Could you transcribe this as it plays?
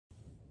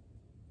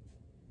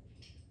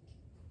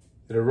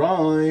It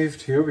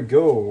arrived, here we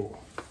go.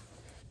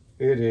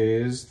 It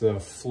is the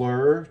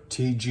Flir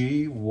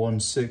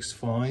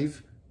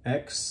TG165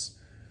 X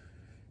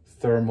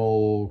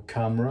thermal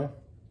camera.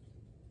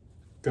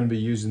 Going to be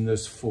using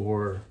this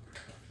for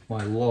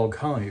my log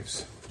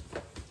hives.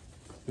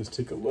 Let's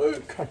take a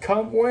look, I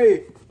can't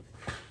wait.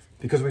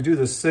 Because we do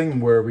this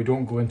thing where we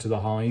don't go into the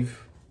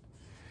hive.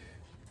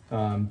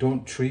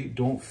 Don't treat,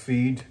 don't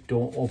feed,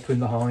 don't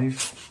open the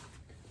hive.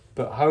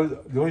 But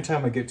the only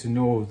time I get to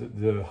know that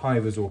the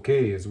hive is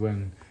okay is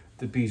when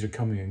the bees are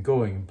coming and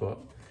going. But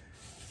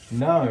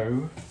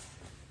now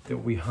that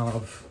we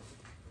have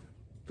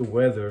the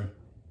weather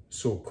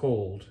so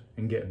cold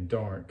and getting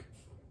dark,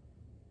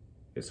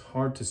 it's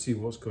hard to see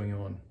what's going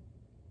on.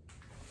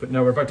 But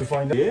now we're about to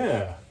find out.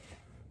 Yeah.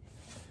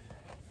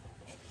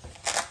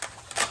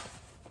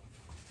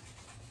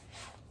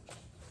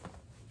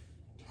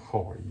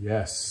 Oh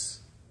yes.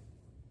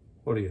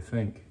 What do you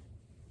think?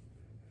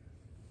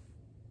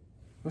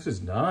 This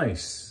is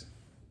nice.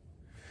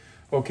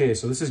 Okay,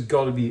 so this has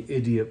got to be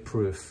idiot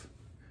proof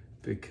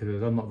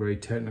because I'm not very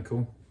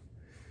technical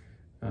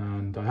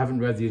and I haven't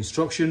read the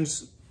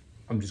instructions.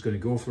 I'm just going to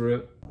go for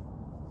it.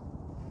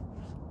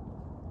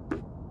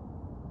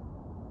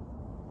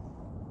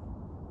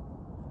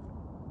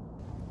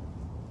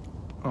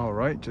 All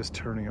right, just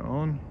turning it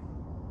on.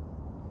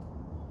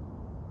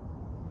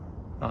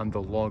 And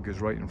the log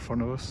is right in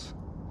front of us.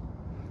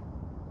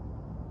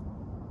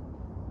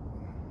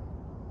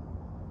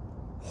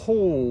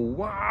 Oh,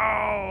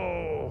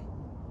 wow!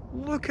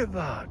 Look at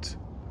that!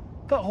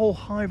 That whole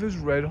hive is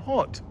red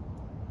hot.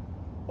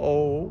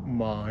 Oh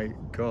my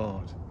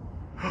God.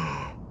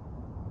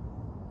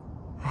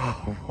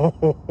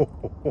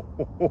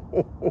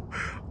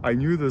 I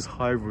knew this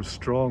hive was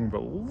strong,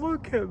 but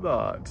look at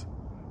that.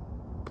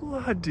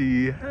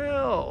 Bloody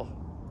hell.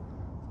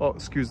 Oh,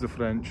 excuse the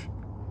French.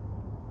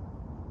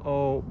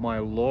 Oh my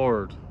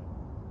Lord.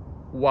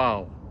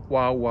 Wow,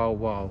 wow, wow,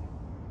 wow.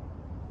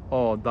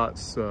 Oh,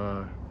 that's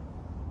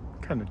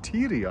kind of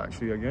teary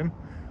actually again.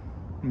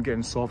 I'm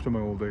getting soft in my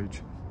old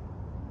age.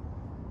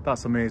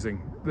 That's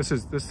amazing. This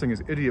thing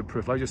is idiot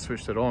proof. I just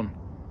switched it on.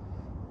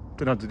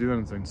 Didn't have to do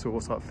anything. So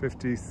what's that,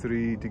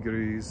 53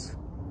 degrees.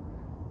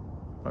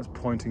 That's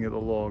pointing at the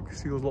log.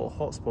 See those little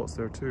hot spots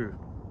there too?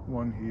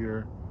 One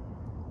here,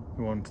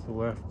 one to the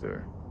left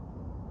there.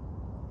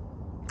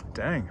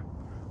 Dang.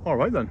 All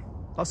right then,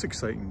 that's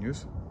exciting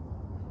news.